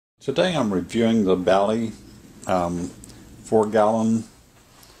Today I'm reviewing the Bally 4-gallon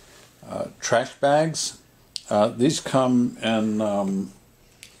trash bags. These come in,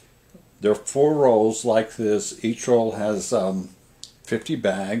 there are 4 rolls like this. Each roll has 50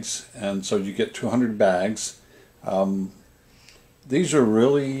 bags, and so you get 200 bags. These are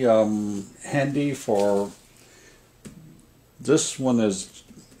really handy for, this one is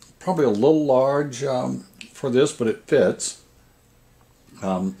probably a little large for this, but it fits.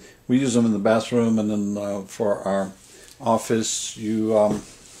 We use them in the bathroom, and then for our office, you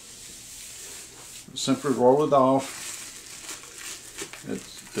simply roll it off.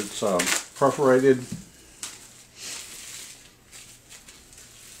 It's perforated.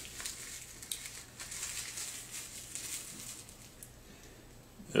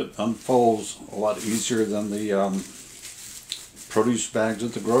 It unfolds a lot easier than the produce bags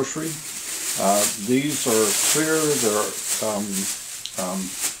at the grocery. These are clear. They're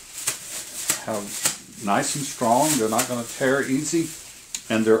have nice and strong. They're not going to tear easy,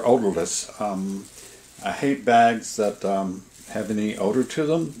 and they're odorless. I hate bags that have any odor to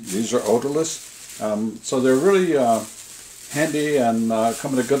them. These are odorless, so they're really handy and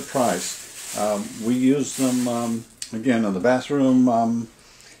come at a good price. We use them again in the bathroom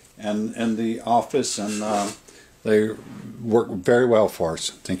and in the office, and they work very well for us.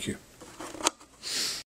 Thank you.